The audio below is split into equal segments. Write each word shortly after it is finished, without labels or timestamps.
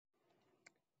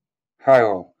Hi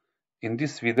all. In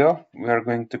this video, we are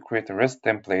going to create a REST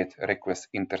template request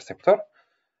interceptor.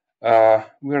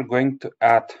 We are going to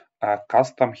add a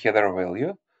custom header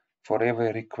value for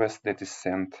every request that is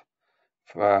sent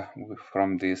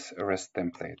from this REST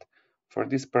template. For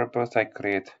this purpose, I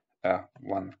create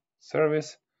one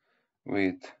service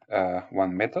with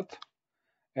one method,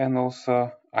 and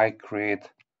also I create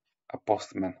a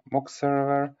Postman mock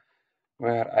server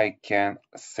where I can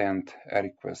send a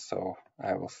request. So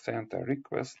I will send a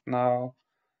request now.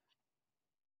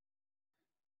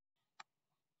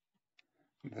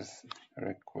 This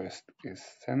request is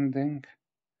sending.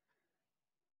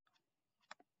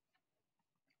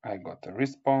 I got a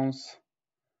response.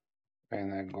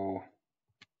 When I go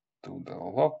to the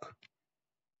log,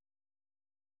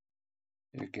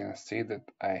 you can see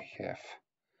that I have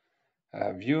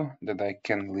a view that I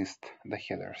can list the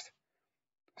headers.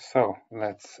 So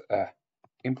let's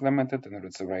implement it and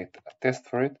let's write a test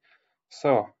for it.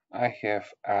 So I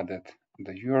have added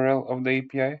the URL of the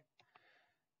API,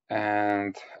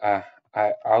 and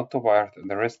I auto-wired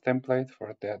the REST template.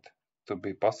 For that to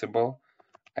be possible,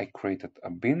 I created a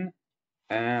bin,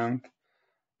 and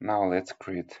now let's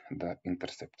create the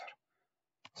interceptor.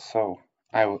 So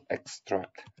I will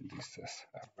extract this as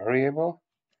a variable,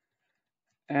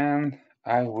 and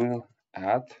I will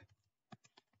add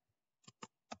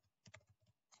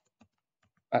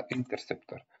an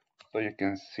interceptor. So you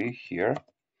can see here,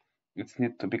 it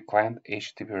needs to be client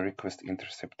HTTP request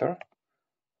interceptor.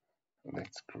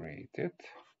 Let's create it.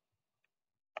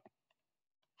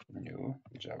 New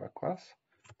Java class.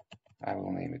 I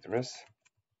will name it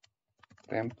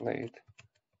RestTemplate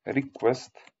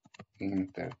request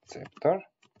interceptor.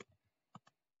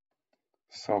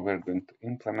 So we're going to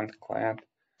implement client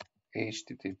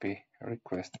HTTP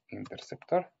request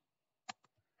interceptor,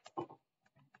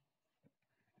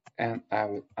 and I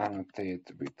will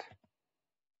annotate with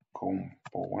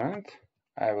component.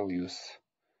 I will use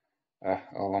a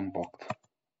Lombok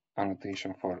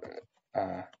annotation for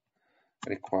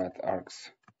required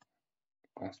args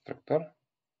constructor.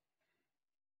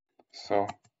 So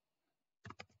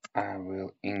I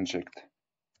will inject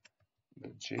the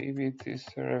JVT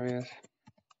service,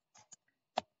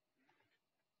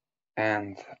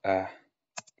 and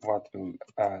what we're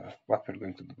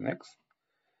going to do next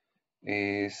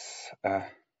is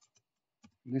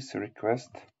this request.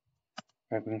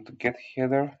 We're going to get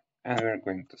header, and we're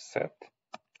going to set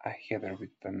a header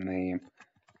with the name.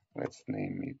 Let's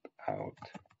name it out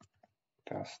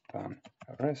custom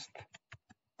REST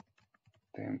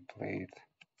template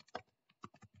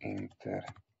interceptor.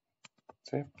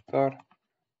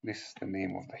 This is the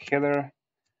name of the header,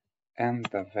 and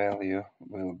the value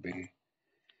will be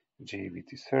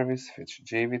JVT service fetch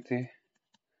JVT.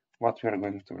 What we are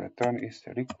going to return is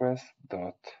request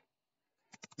but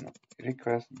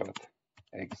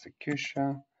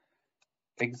execution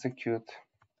execute.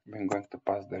 We're going to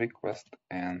pass the request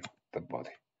and the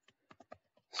body.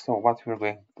 So what we're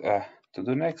going to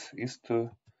do next is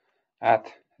to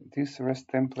add this REST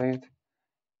template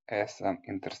as an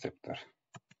interceptor.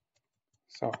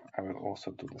 So I will also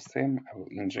do the same. I will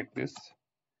inject this.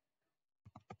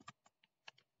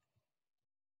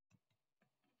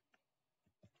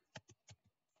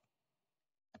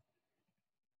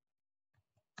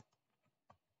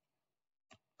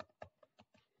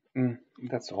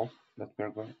 That's all that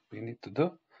we need to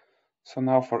do. So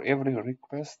now for every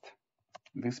request,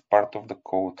 this part of the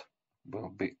code will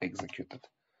be executed.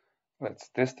 Let's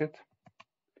test it.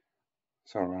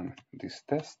 So run this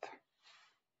test.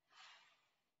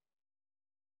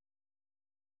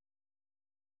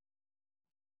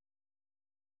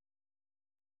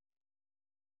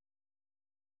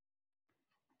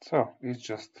 So it's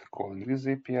just calling this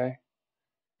API.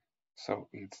 So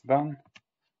it's done.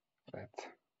 Let's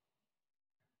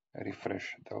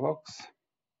refresh the logs.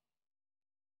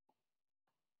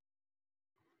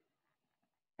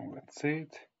 Let's see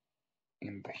it.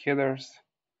 In the headers,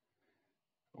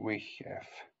 we have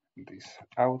this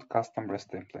out custom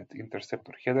REST template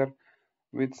interceptor header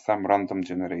with some random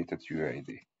generated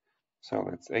UID. So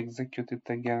let's execute it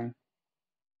again.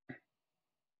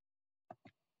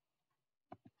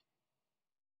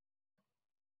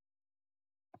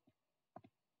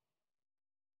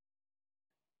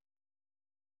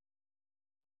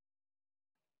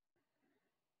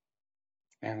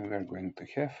 And we're going to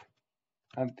have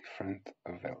a different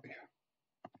value.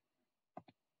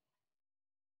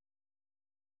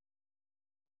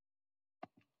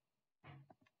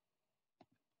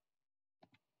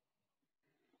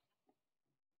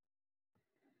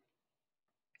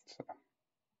 So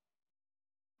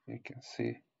you can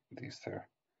see these are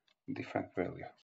different values.